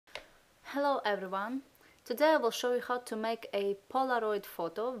Hello everyone! Today I will show you how to make a Polaroid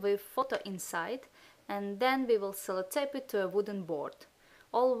photo with photo inside, and then we will sellotape it to a wooden board.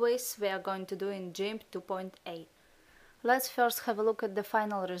 Always we are going to do in GIMP 2.8. Let's first have a look at the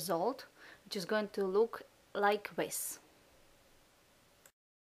final result, which is going to look like this.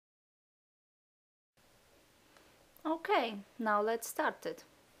 Okay, now let's start it.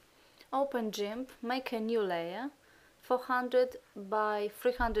 Open GIMP, make a new layer, 400 by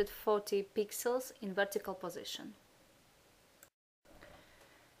 340 pixels in vertical position.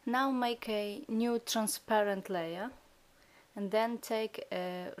 Now make a new transparent layer and then take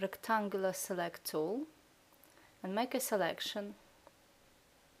a rectangular select tool and make a selection.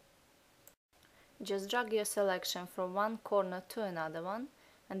 Just drag your selection from one corner to another one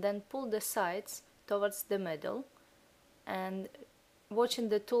and then pull the sides towards the middle, and watching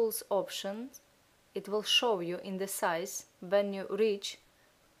the tools options it will show you in the size when you reach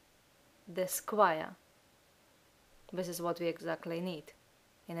the square. This is what we exactly need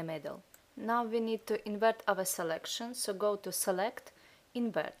in the middle. Now we need to invert our selection, so go to Select,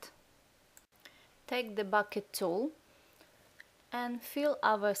 Invert. Take the bucket tool and fill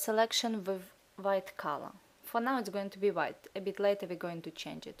our selection with white color. For now it's going to be white, a bit later we're going to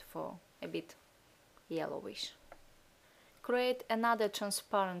change it for a bit yellowish. Create another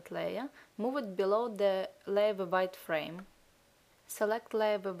transparent layer, move it below the layer with white frame. Select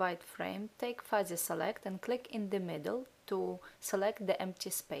layer with white frame, take Fuzzy Select and click in the middle to select the empty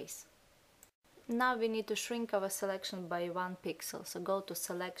space. Now we need to shrink our selection by 1 pixel, so go to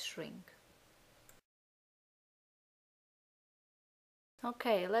Select Shrink.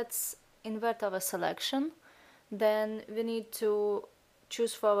 Okay, let's invert our selection. Then we need to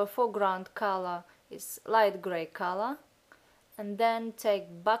choose for our foreground color is light gray color, and then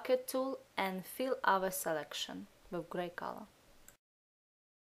take bucket tool and fill our selection with gray color.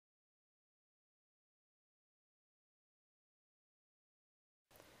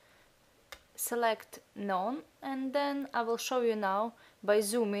 Select None, and then I will show you now by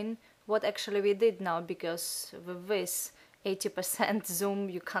zooming what actually we did now, because with this 80% zoom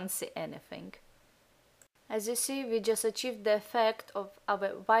you can't see anything. As you see, we just achieved the effect of our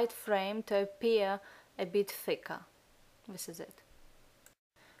white frame to appear a bit thicker. This is it.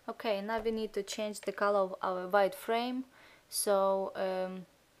 Okay, now we need to change the color of our white frame, so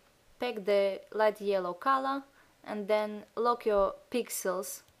pick the light yellow color and then lock your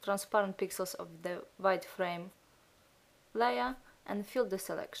pixels, transparent pixels of the white frame layer, and fill the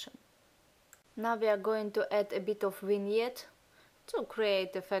selection. Now we are going to add a bit of vignette to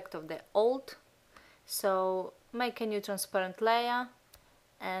create the effect of the old. So make a new transparent layer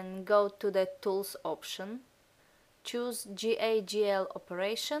and go to the tools option. Choose GAGL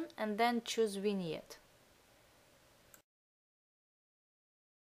operation and then choose vignette.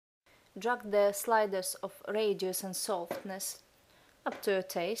 Drag the sliders of radius and softness up to your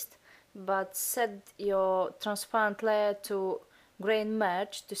taste, but set your transparent layer to grain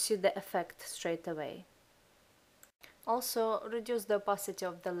merge to see the effect straight away. Also reduce the opacity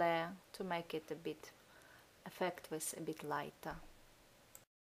of the layer to make it a bit effect was a bit lighter.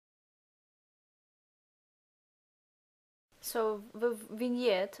 So with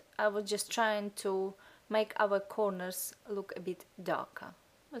vignette I was just trying to make our corners look a bit darker.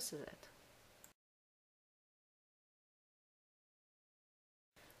 This is it.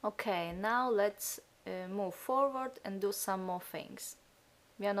 Okay, now let's move forward and do some more things.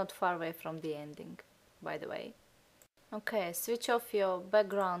 We are not far away from the ending, by the way. Okay, switch off your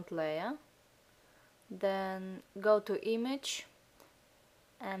background layer, then go to Image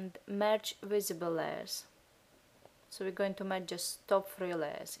and merge visible layers. So we're going to merge just top 3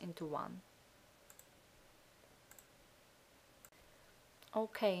 layers into one.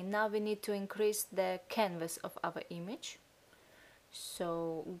 Okay, now we need to increase the canvas of our image.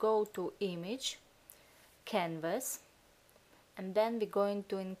 So go to Image, Canvas, and then we're going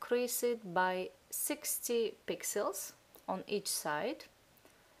to increase it by 60 pixels on each side,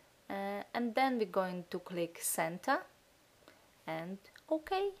 and then we're going to click Center and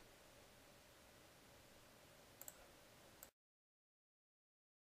OK.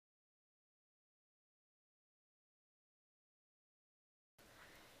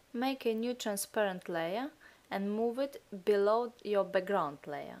 Make a new transparent layer and move it below your background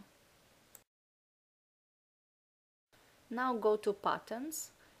layer. Now go to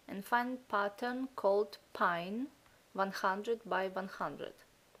Patterns and find pattern called Pine 100 by 100.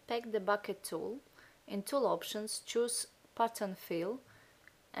 Take the bucket tool. In Tool Options choose Pattern Fill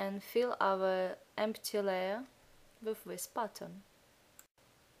and fill our empty layer with this pattern.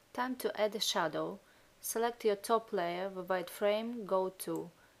 Time to add a shadow. Select your top layer with white frame, go to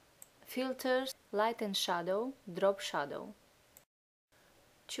Filters, light and shadow, drop shadow.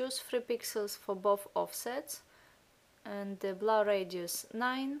 Choose 3 pixels for both offsets and the blur radius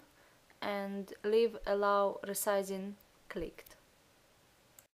 9 and leave allow resizing clicked.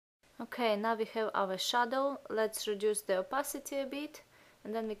 Okay, now we have our shadow. Let's reduce the opacity a bit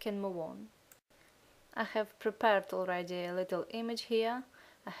and then we can move on. I have prepared already a little image here.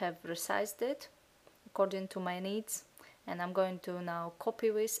 I have resized it according to my needs and I'm going to now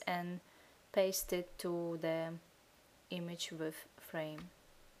copy this and paste it to the image with frame.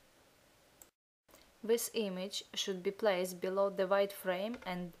 This image should be placed below the white frame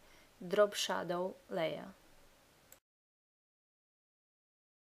and drop shadow layer.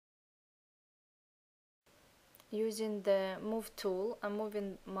 Using the move tool, I'm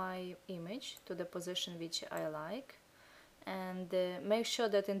moving my image to the position which I like, and make sure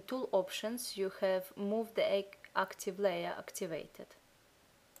that in tool options you have move the active layer activated.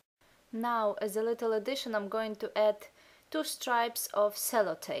 Now, as a little addition, I'm going to add 2 stripes of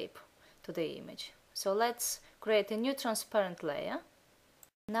sellotape to the image. So let's create a new transparent layer.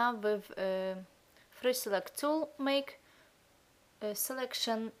 Now with free select tool, make a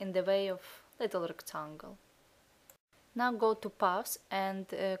selection in the way of little rectangle. Now go to paths and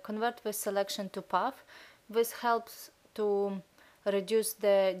convert the selection to path. This helps to reduce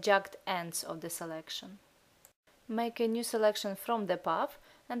the jagged ends of the selection. Make a new selection from the path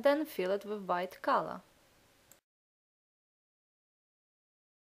and then fill it with white color.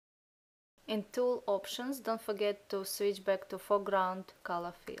 In tool options, don't forget to switch back to foreground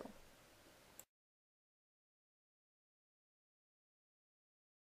color fill.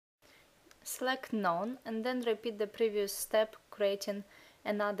 Select none and then repeat the previous step, creating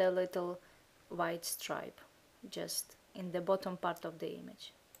another little white stripe just in the bottom part of the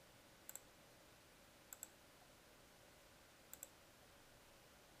image.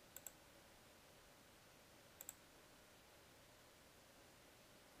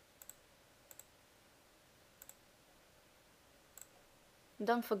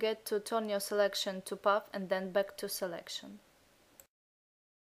 Don't forget to turn your selection to path and then back to selection.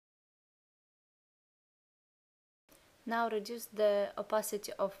 Now reduce the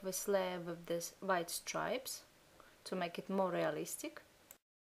opacity of this layer with these white stripes to make it more realistic.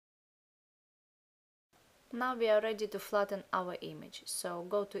 Now we are ready to flatten our image, so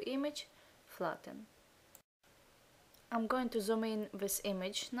go to Image, Flatten. I'm going to zoom in this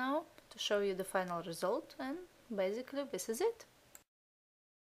image now to show you the final result, and basically this is it.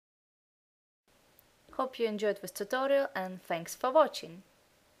 Hope you enjoyed this tutorial and thanks for watching.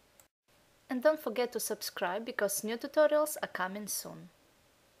 And don't forget to subscribe because new tutorials are coming soon.